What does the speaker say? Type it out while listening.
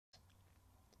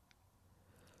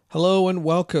Hello and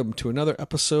welcome to another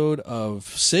episode of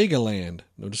Sega Land.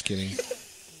 No, just kidding.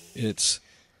 It's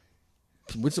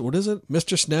what is it?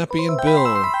 Mr. Snappy and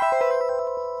Bill.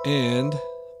 And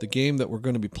the game that we're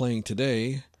going to be playing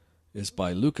today is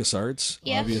by LucasArts,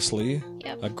 obviously.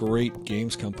 Yep. A great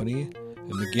games company.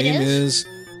 And the game is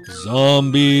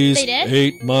Zombies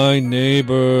Ate My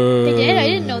Neighbors. They did? I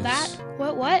didn't know that.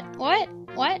 What?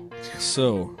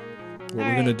 So, what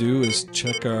we're going to do is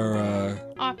check our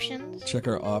options.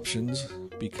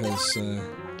 Because I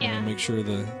want to make sure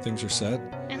the things are set.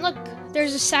 And look,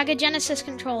 there's a Sega Genesis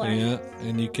controller. Yeah,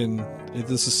 and you can.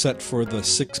 This is set for the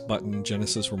 6-button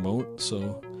Genesis remote,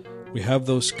 so we have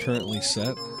those currently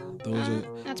set. Those are.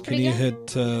 That's Can pretty you good.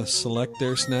 hit select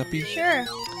there, Snappy? Sure.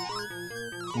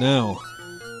 Now,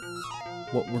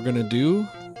 what we're gonna do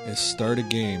is start a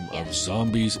game of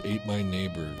Zombies Ate My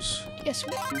Neighbors. Yes.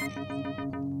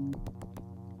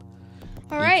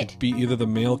 All right. You could be either the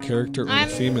male character or the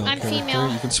female character.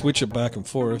 Female. You can switch it back and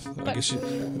forth. I guess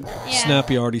Yeah.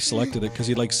 Snappy already selected it because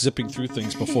he likes zipping through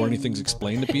things before anything's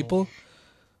explained to people.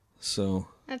 So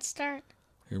Let's start.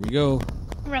 here we go.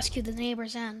 Rescue the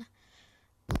neighbors and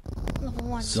level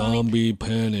 1. Zombie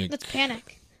panic. Let's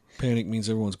panic. Panic means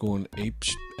everyone's going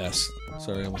ape-s.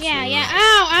 Sorry, I almost Yeah. swore there.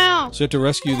 Ow! So you have to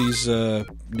rescue these neighbors.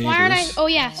 Why aren't I? Oh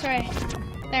yeah, sorry.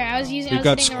 There, I was using. We've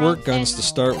got hitting the wrong squirt guns thing. to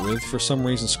start with. For some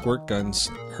reason, squirt guns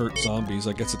hurt zombies.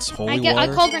 I guess it's holy I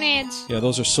water. call grenades. Yeah,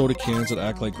 those are soda cans that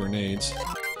act like grenades.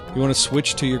 You want to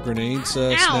switch to your grenades,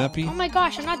 Ow! Snappy? Oh my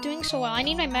gosh, I'm not doing so well. I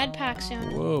need my med pack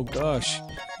soon. Whoa, gosh.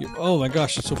 Oh my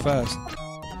gosh, it's so fast.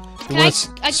 You Can want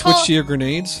to switch to your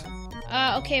grenades?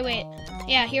 Okay, wait.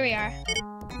 Yeah, here we are.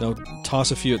 Now,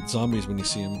 toss a few at zombies when you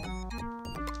see them.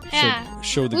 Yeah.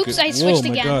 Show the Oops, good. I switched Whoa, my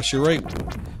again. gosh, you're right.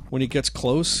 When he gets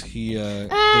close, they get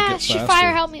faster.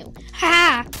 Fire, help me.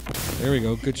 Ha! There we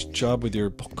go. Good job with your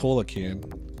cola can.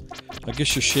 I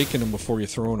guess you're shaking them before you're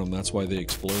throwing them. That's why they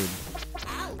explode.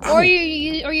 Or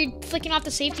you're flicking off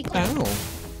the safety clip. Ow!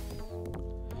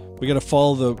 We gotta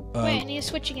follow the. Wait, I need to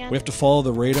switch again. We have to follow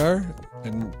the radar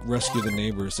and rescue the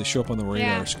neighbors. They show up on the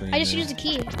radar screen. I just there. used a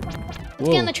key. Let's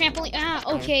Whoa. get on the trampoline.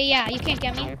 Okay, yeah, you can't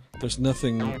get me. There's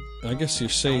nothing. I guess you're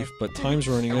safe, but time's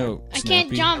running out. I can't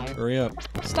Snappy. jump. Hurry up.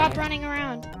 Stop running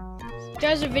around.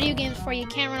 There's a video games for you. You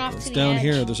can't run off It's to the down edge.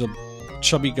 here. There's a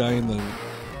chubby guy in the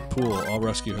pool. I'll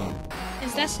rescue him.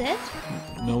 Is that it?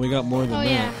 No, we got more than that.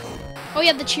 Yeah. Oh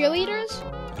yeah, the cheerleaders?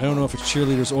 I don't know if it's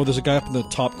cheerleaders. Oh, there's a guy up in the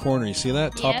top corner. You see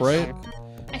that? Top Yes. right?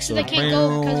 I said I can't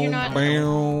go because you're not.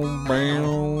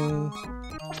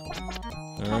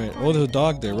 Alright. Oh, there's a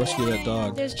dog there. Rescue that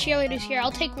dog. There's cheerleaders here.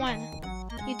 I'll take one.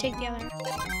 You take the other.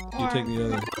 You take the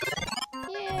other.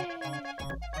 Yay.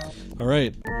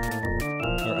 Alright.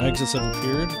 Our exits have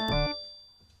appeared.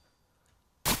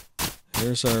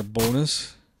 Here's our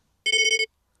bonus.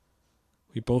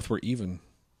 We both were even.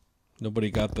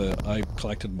 Nobody got the I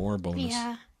collected more bonus.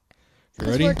 Yeah. You Because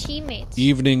ready? we're teammates.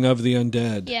 Evening of the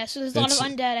Undead. Yeah, so there's a lot of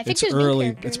undead. I think it's there's early.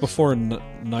 new It's characters. before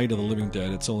Night of the Living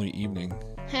Dead. It's only evening.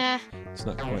 Huh. It's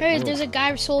not quite. Hey, Whoa. there's a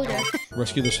guy soldier.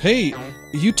 Rescue this. Hey,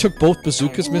 you took both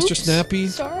bazookas, Mr. Oops, Snappy.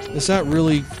 sorry. Is that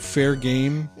really fair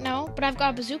game? No, but I've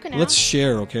got a bazooka now. Let's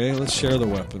share, okay? Let's share the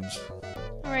weapons.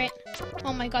 Alright.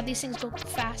 Oh my god, these things go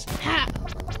fast. Ha!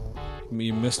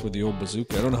 You missed with the old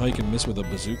bazooka. I don't know how you can miss with a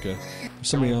bazooka. There's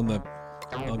somebody on the.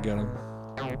 I'll get him.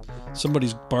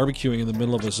 Somebody's barbecuing in the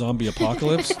middle of a zombie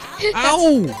apocalypse.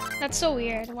 Ow! That's so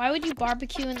weird. Why would you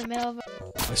barbecue in the middle of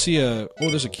a... I see a. Oh,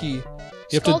 there's a key.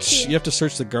 You Skull have to. key. You have to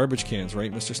search the garbage cans,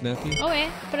 right, Mr. Snappy? Okay,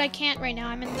 but I can't right now.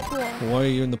 I'm in the pool. Why are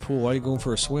you in the pool? Why are you going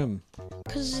for a swim?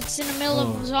 Because it's in the middle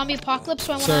of a zombie apocalypse,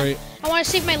 so Sorry. I want to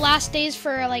save my last days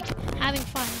for, like, having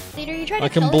fun. Later, you try to I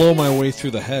can kill blow me? my way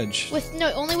through the hedge.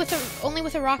 Only with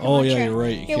a rocket Oh, launcher. yeah, you're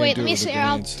right. You Here, can't wait, do let it me with the see. I'll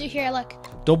grenades. do here. Look,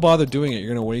 Don't bother doing it. You're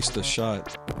gonna waste the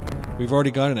shot. We've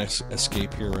already got an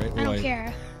escape here, right? I don't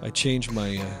care. I changed my.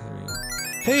 There we go.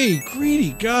 Hey,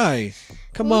 greedy guy!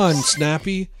 Come on,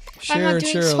 Snappy. I'm Share not and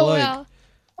doing share so alike. well.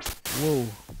 Whoa!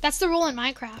 That's the rule in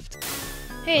Minecraft.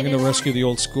 Hey, I'm gonna rescue the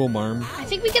old school marm. I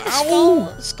think we get the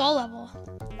skull level.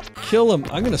 Kill him.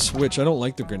 I'm gonna switch. I don't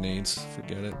like the grenades.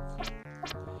 Forget it.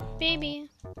 Baby,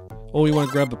 Oh, you want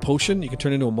to grab the potion? You can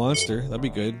turn into a monster. That'd be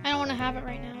good. I don't want to have it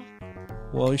right now.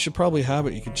 Well, you should probably have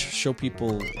it. You can show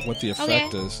people what the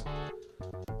effect is.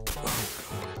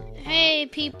 Hey,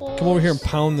 people. Come over here and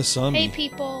pound the zombie. Hey,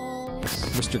 people.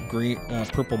 Mr. Green,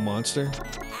 Purple Monster.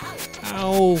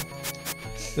 Ow!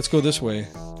 Let's go this way.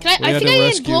 Can I think I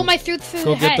need to blow my through the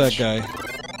Go get hedge. that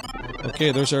guy.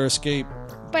 Okay, there's our escape.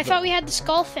 But I thought we had the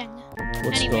skull thing.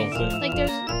 What Anyway, skull thing? like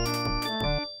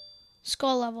there's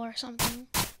skull level or something.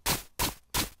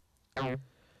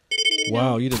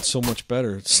 Wow, you did so much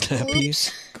better, Snappy.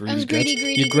 Oops. Greedy I was greedy, guts.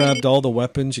 greedy, You grabbed greedy. all the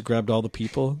weapons. You grabbed all the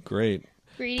people. Great.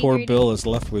 Greedy, Poor greedy. Bill is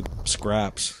left with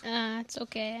scraps. It's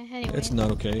okay. Anyway. It's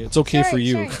not okay. It's okay for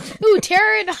you. Sorry. Ooh,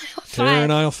 Terror in aisle 5. Terror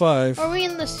in aisle 5. Are we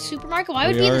in the supermarket? Why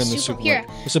would We we be are in the in the supermarket? supermarket.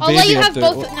 Here, There's a I'll let baby you up have there.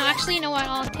 both. Oh. No, actually, you know what?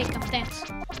 I'll take them. Thanks.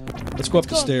 Let's go up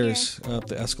the Let's go up stairs, up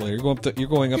the escalator. You're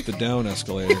going up the down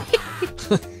escalator.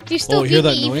 You still Oh, beat hear me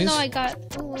that even noise? though I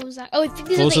got. Ooh, what was that? Oh, I think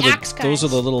these Those are are the the axe guys. those are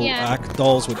the little Yeah.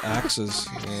 dolls with axes.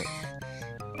 Yeah.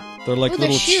 They're like Ooh, they're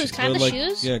little shoes. Can I have they're the like,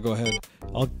 shoes? Yeah, go ahead.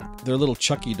 They're little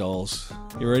Chucky dolls.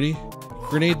 You ready?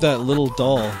 Grenade that little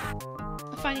doll.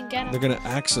 If I can get They're them. gonna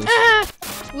axe us. Ah!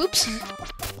 Whoops.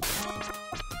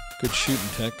 Good shooting,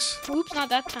 Tex. Whoops, not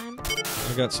that time.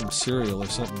 I got some cereal or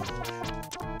something.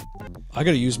 I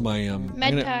gotta use my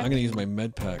Med pack. I'm gonna use my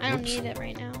med pack. I don't Oops. need it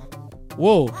right now.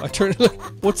 Whoa! I turned.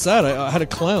 What's that? I had a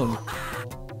clown.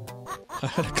 I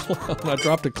had a clown. I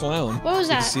dropped a clown. What was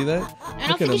Did that? you see that? I don't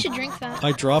Look think at you him. should drink that.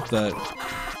 I dropped that.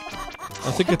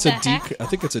 I think it's What a the heck? decoy. I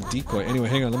think it's a decoy. Anyway,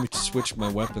 hang on. Let me switch my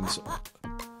weapons.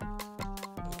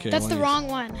 Okay. That's I the wanna wrong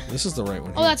one. use- This is the right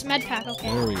one. Oh, here. that's med pack.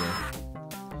 Okay. There we go.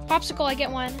 Popsicle, I get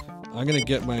one. I'm gonna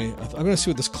get my. I'm gonna see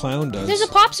what this clown does. There's a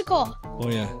popsicle. Oh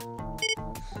yeah.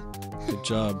 Good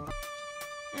job.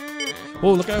 Mm.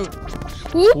 Oh, look out!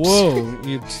 Whoops. Whoa!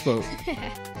 You just about.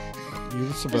 You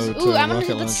just about Ooh, I'm rocket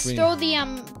gonna launch let's me. throw the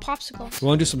popsicles. You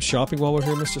want to do some shopping while we're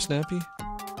here, Mr. Snappy?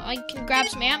 I can grab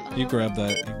some ammo. You grab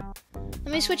that.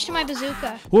 Let me switch to my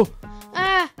bazooka. Whoa!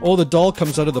 Ah, Oh, the doll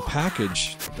comes out of the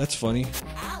package. That's funny.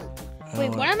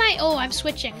 wait, Ow. what am I? Oh, I'm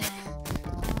switching.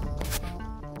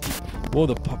 Whoa,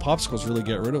 the popsicles really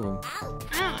get rid of them. Ow,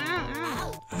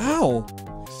 ow,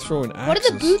 Ow! Throwing ow. axes. What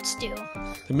do the boots do?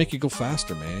 They make you go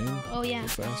faster, man. Oh yeah. Go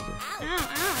faster. Ow,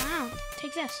 ow, ow.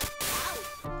 Take this.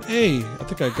 Hey, I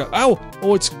think I got. Ow!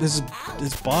 Oh, it's his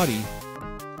body.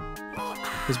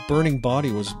 His burning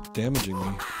body was damaging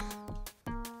me.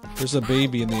 There's a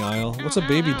baby in the aisle. What's a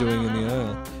baby doing in the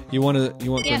aisle? You want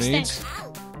Yes, grenades? thanks.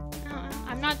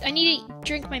 I'm not. I need to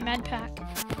drink my med pack.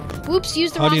 Whoops,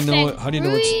 use the How wrong do you know thing. it? How do you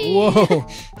know Whee! it's? Whoa!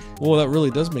 Whoa, that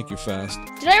really does make you fast.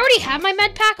 Did I already have my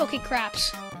med pack? Okay,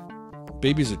 craps.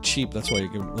 Babies are cheap. That's why you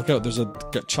can look out. There's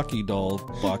got Chucky doll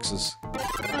boxes.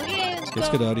 Okay, let's Let's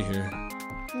go. get out of here.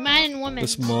 Man and woman.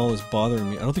 This mall is bothering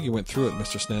me. I don't think you went through it,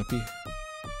 Mr. Snappy.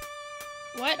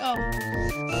 What? Oh.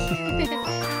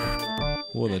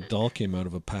 Whoa, the doll came out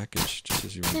of a package just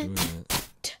as you were doing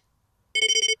that.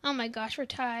 Oh my gosh, we're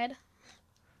tied.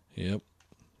 Yep.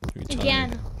 You're tired.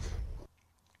 Again.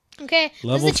 Okay,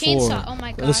 Level this is a chainsaw. 4. Oh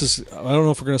my gosh. This is. I don't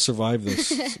know if we're gonna survive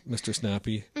this, Mr.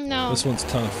 Snappy. No. This one's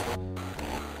tough.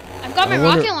 I've got my I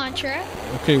wonder- rocket launcher.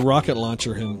 Okay, rocket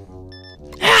launcher him.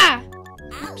 Ah!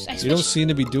 Oops, I You don't switched. seem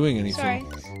to be doing anything. Sorry.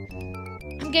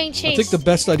 I'm getting chased. I think the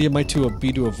best idea might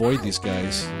be to avoid these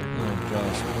guys. Oh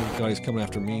gosh, oh god, he's coming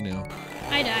after me now.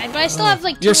 I died, but I still have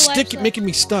like 2 You're lives stick left. making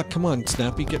me stuck. Come on,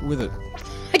 Snappy, get with it.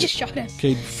 I just shot him.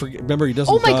 Okay, remember he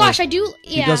doesn't. Oh my die. gosh, I do.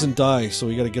 Yeah. He doesn't die, so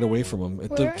we got to get away from him. The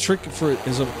Where? trick for it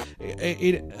is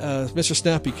Mr.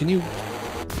 Snappy. Can you?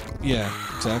 Yeah,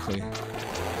 exactly.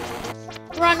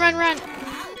 Run, run, run.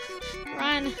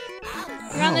 Run. Run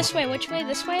Ow. this way. Which way?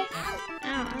 This way? Ow,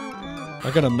 ow,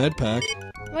 I got a med pack.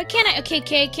 ow. Why can't I? Okay,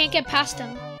 okay, can't get past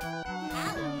him.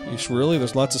 Really?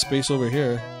 There's lots of space over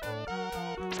here.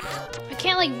 I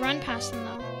can't like run past him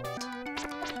though.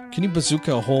 Can you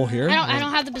bazooka a hole here? I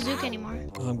don't have the bazooka anymore.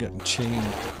 Oh, I'm getting chained.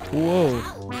 Whoa.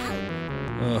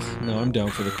 Ugh, no, I'm down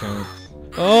for the count.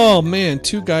 Oh man,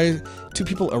 two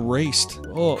people erased.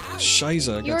 Oh,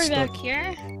 shiza, I got You're stuck. back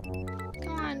here.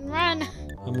 Come on, run.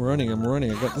 I'm running.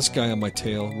 I got this guy on my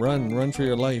tail. Run for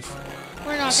your life.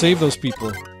 We're not. Save those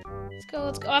people. Let's go.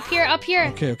 Let's go. Up here. Up here.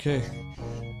 Okay.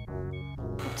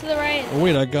 Up to the right. Oh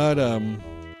wait, I got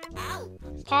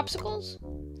Popsicles?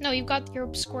 No, you've got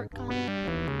your squirt gun.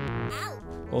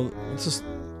 Oh, it's just.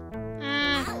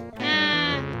 Ah,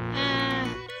 ah,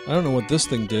 ah. I don't know what this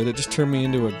thing did. It just turned me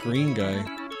into a green guy.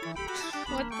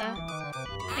 What the?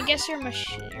 I guess you're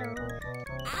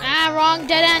Ah, wrong.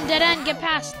 Dead end. Get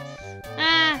past.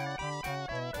 Ah.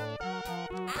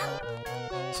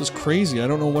 This is crazy. I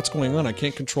don't know what's going on. I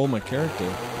can't control my character.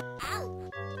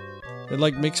 It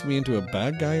like makes me into a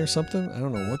bad guy or something. I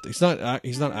don't know what. He's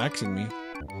not axing me.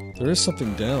 There is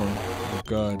something down. Oh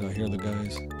god, I hear the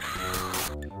guys.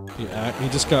 He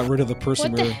just got rid of the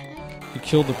person. What the heck? He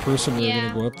killed the person we were Yeah.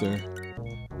 gonna go up there.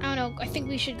 I don't know. I think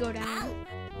we should go down.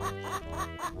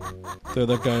 There,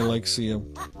 that guy likes the.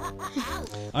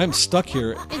 I'm stuck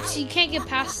here. You can't get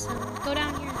past him. Go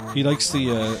down here. He likes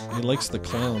the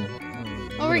clown.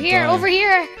 I'm Over gonna here. die. Over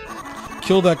here.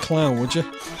 Kill that clown, would you?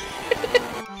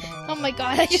 Oh my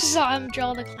god! I just saw him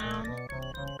draw the clown.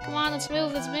 Come on, let's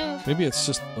move, let's move. Maybe it's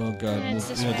just. Oh god. Yeah, it's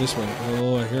this way. This way.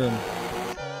 Oh, I hear him.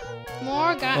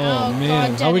 More guys. Oh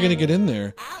man, God, how are we dead gonna end. get in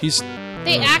there? He's.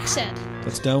 They accent.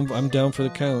 That's down. I'm down for the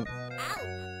count.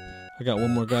 I got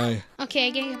one more guy.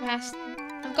 Okay, getting past.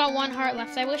 I've got 1 heart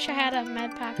left. I wish I had a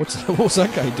med pack. What was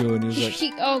that guy doing? He was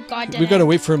like. Oh god, dead We gotta end.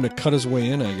 wait for him to cut his way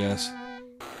in, I guess.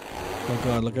 Oh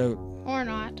god, look out. Or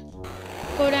not.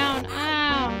 Go down.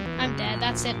 Ow. I'm dead.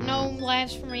 That's it. No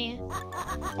lives for me.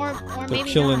 Or They're maybe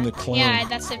killing not. the clown. Yeah,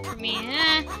 that's it for me.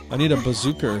 I need a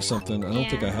bazooka or something. I don't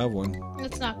think Yeah. I have one.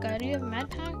 That's not good. Do you have a med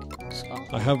pack? Skull?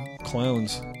 I have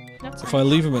clowns. That's If I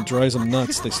leave them, it drives them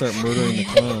nuts. They start murdering the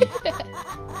clown.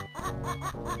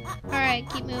 Alright,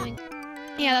 keep moving.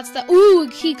 Yeah, that's the. Ooh,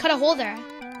 he cut a hole there.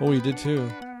 Oh, he did too.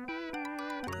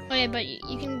 Oh yeah, but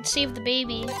you can save the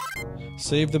baby.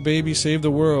 Save the baby, save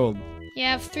the world. You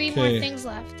have 3 more Okay. things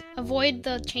left. Avoid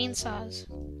the chainsaws.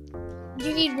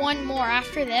 You need 1 more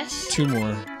after this. 2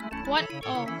 more. What?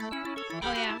 Oh.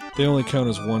 Oh yeah. They only count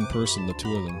as 1 person, the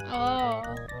 2 of them. Oh.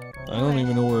 I don't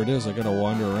even know where it is. I gotta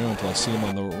wander around till I see him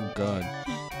on the. Oh god.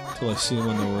 Till I see him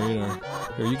on the radar.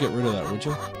 Here, you get rid of that, would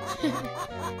you?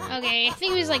 Okay, I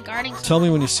think he was like guarding. Tell me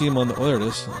when you see him on the. Oh, there it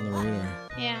is. On the radar.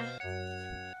 Yeah.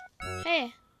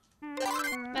 Hey.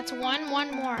 That's 1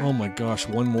 more. Oh my gosh,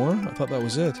 1 more? I thought that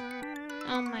was it.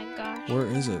 Oh my gosh. Where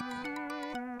is it?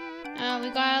 We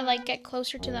gotta like get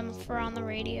closer to them for on the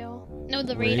radio. No,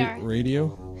 the radar.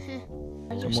 Radio?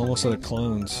 There's I'm almost out of something,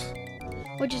 clowns.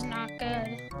 which is not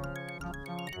good.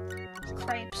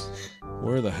 Cripes.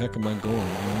 Where the heck am I going?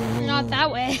 Oh. Not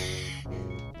that way.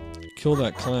 Kill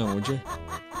that clown, would you?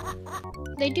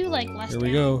 They do like less. Here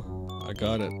we go. I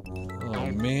got it. Oh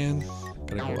man.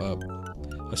 Gotta go up.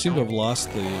 I seem to have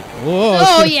lost the. Whoa!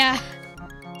 Oh yeah.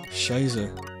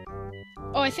 Shiza.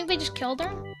 Oh, I think they just killed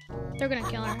her. They're gonna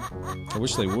kill her. I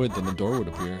wish they would, then the door would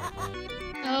appear.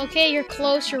 Okay, you're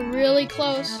close. You're really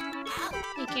close.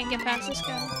 You can't get past this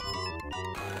guy.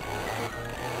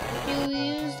 You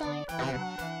used like.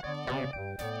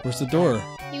 Where's the door?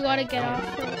 You gotta get off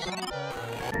first.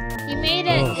 You made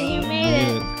it. Oh, you made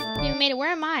it. You made it. Where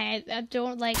am I? I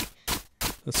don't like.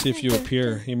 Let's see if you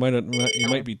appear. You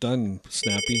might be done,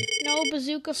 Snappy. No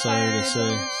bazooka Sorry fire. to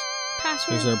say.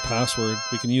 Password. Here's our password.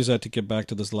 We can use that to get back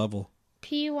to this level.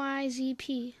 PYZP.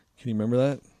 Can you remember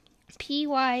that?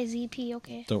 PYZP.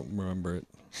 Okay. Don't remember it.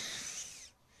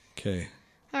 Okay.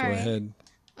 All Go right. ahead.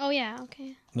 Oh yeah.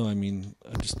 Okay. No, I mean,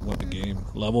 I just want the game.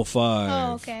 Level 5.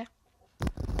 Oh okay.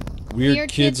 Weird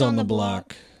kids on the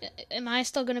block. Am I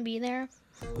still gonna be there?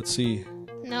 Let's see.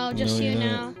 No, just No, you you're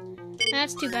now.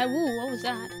 That's too bad. Ooh, what was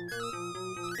that?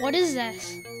 What is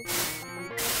this?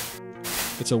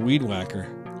 It's a weed whacker.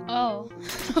 Oh,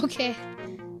 okay.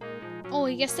 Oh,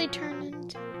 I guess they turn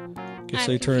into. Guess I'm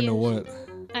they turn into confused.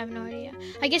 what? I have no idea.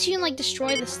 I guess you can like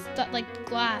destroy the like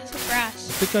grass. I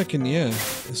think I can, yeah.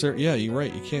 Is there? Yeah, you're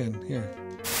right, you can. Here.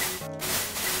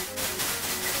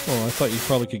 Oh, I thought you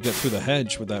probably could get through the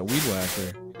hedge with that weed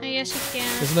whacker. I guess you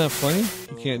can. Isn't that funny?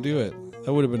 You can't do it.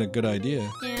 That would have been a good idea.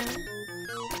 Yeah.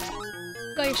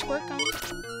 Got your squirt gun.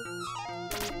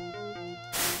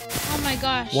 Oh my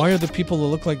gosh. Why are the people that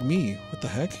look like me? What the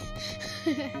heck?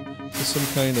 It's some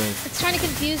kind of. It's trying to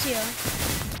confuse you.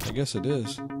 I guess it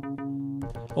is.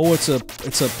 Oh, it's a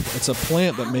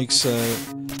plant that makes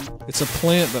it's a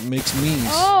plant that makes memes.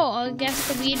 Oh, I guess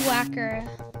the weed whacker.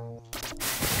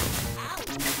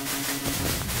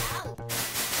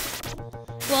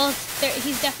 Well,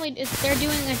 he's definitely. They're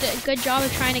doing a good job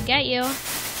of trying to get you.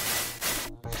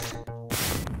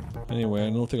 Anyway, I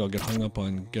don't think I'll get hung up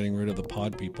on getting rid of the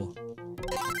pod people.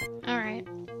 All right.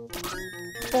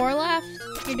 4 left.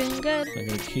 You're doing good. I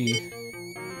got a key.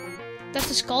 That's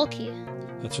a skull key.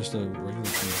 That's just a regular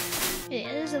key. It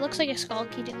is. It looks like a skull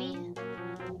key to me.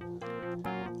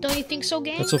 Don't you think so,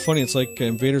 gang? That's so funny. It's like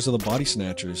Invaders of the Body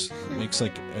Snatchers. It makes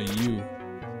like a you.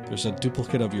 There's a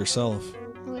duplicate of yourself.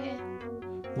 Okay.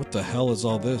 What the hell is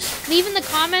all this? Leave in the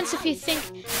comments if you think.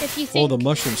 Oh, the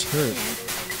mushrooms hurt. Yeah.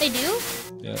 They do?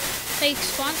 Yeah. They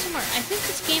spawn somewhere. I think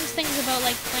this game's things about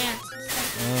like plants and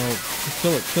stuff.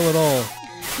 Oh, kill it all.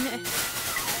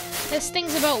 This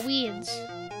thing's about weeds.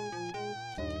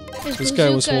 There's This guy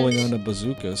was bazookas. holding on to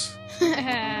bazookas.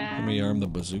 Let me arm the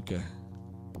bazooka.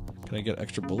 Can I get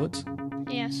extra bullets?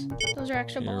 Yes, those are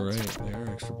extra You're bullets. right, they are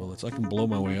extra bullets. I can blow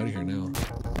my way out of here now.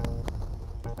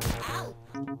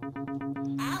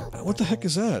 What the heck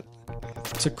is that?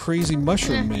 It's a crazy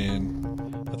mushroom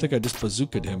man. I think I just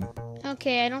bazookaed him.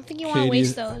 Okay, I don't think you want to Okay,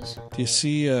 waste those. Do you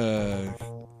see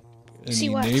See any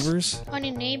what? neighbors? On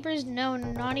your neighbors? No,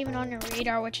 not even on your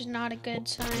radar, which is not a good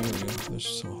sign. There we go. There's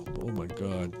so, oh my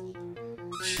god.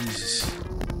 Jesus.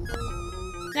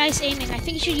 Nice aiming. I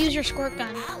think you should use your squirt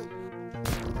gun.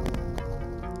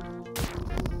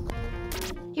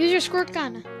 Use your squirt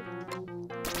gun.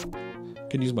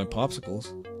 Can use my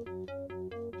popsicles.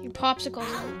 Your popsicles.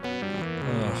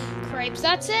 Ugh. Crepes.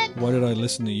 That's it? Why did I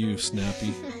listen to you,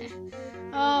 Snappy?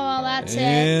 Oh, well, that's it.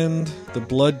 And the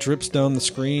blood drips down the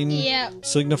screen, Yep.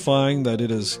 signifying that it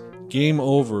is game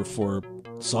over for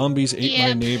Zombies Ate My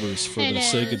Yep, Neighbors for the it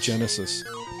Sega is. Genesis.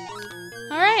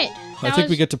 Alright. I think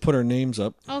we get to put our names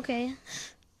up. Okay.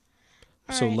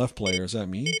 So Alright. left player, is that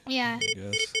me? Yeah. I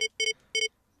guess.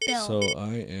 Bill. So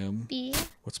I am... B.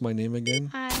 What's my name again?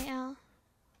 I. L.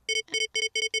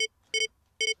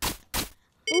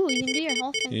 Ooh, you can do your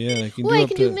whole thing. Yeah, I can Ooh, do I up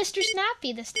can to... do Mr.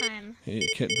 Snappy this time. Hey,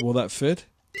 will that fit?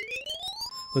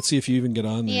 Let's see if you even get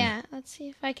on there. Yeah, let's see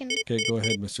if I can. Okay, go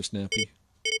ahead, Mr. Snappy.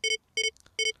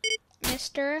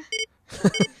 Mr.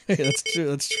 Hey, that's true.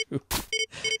 That's true.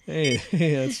 Hey,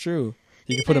 that's true.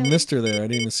 You can put a Mister there. I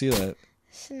didn't even see that.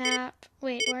 Snap.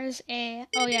 Wait, where's A?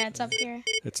 Oh, yeah, it's up here.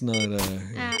 It's not.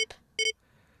 App.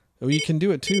 Oh, you can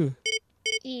do it too.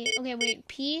 E. Okay, wait.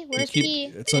 P? Where's You P?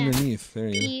 It's Yeah. underneath. There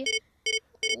you P.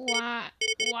 Y.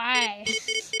 Y.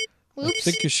 go. Oops.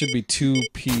 I think it should be 2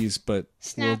 P's, but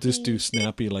we'll just do Snappy.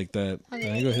 Snappy like that. Okay.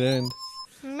 There you go, ahead.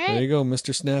 There Right. you go,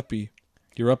 Mr. Snappy.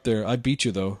 You're up there. I beat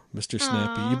you though, Mr.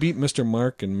 Snappy. You beat Mr.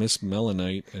 Mark and Miss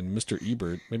Melanite and Mr.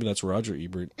 Ebert. Maybe that's Roger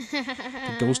Ebert.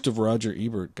 The ghost of Roger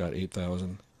Ebert got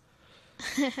 8,000.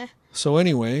 So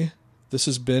anyway, this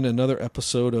has been another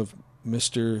episode of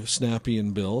Mr. Snappy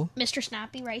and Bill. Mr.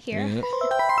 Snappy right here. Yeah.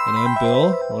 And I'm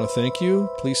Bill. I want to thank you.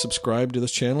 Please subscribe to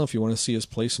this channel if you want to see us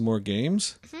play some more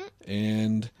games.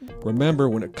 And remember,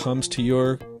 when it comes to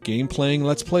your game playing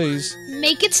Let's Plays,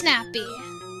 Make it snappy.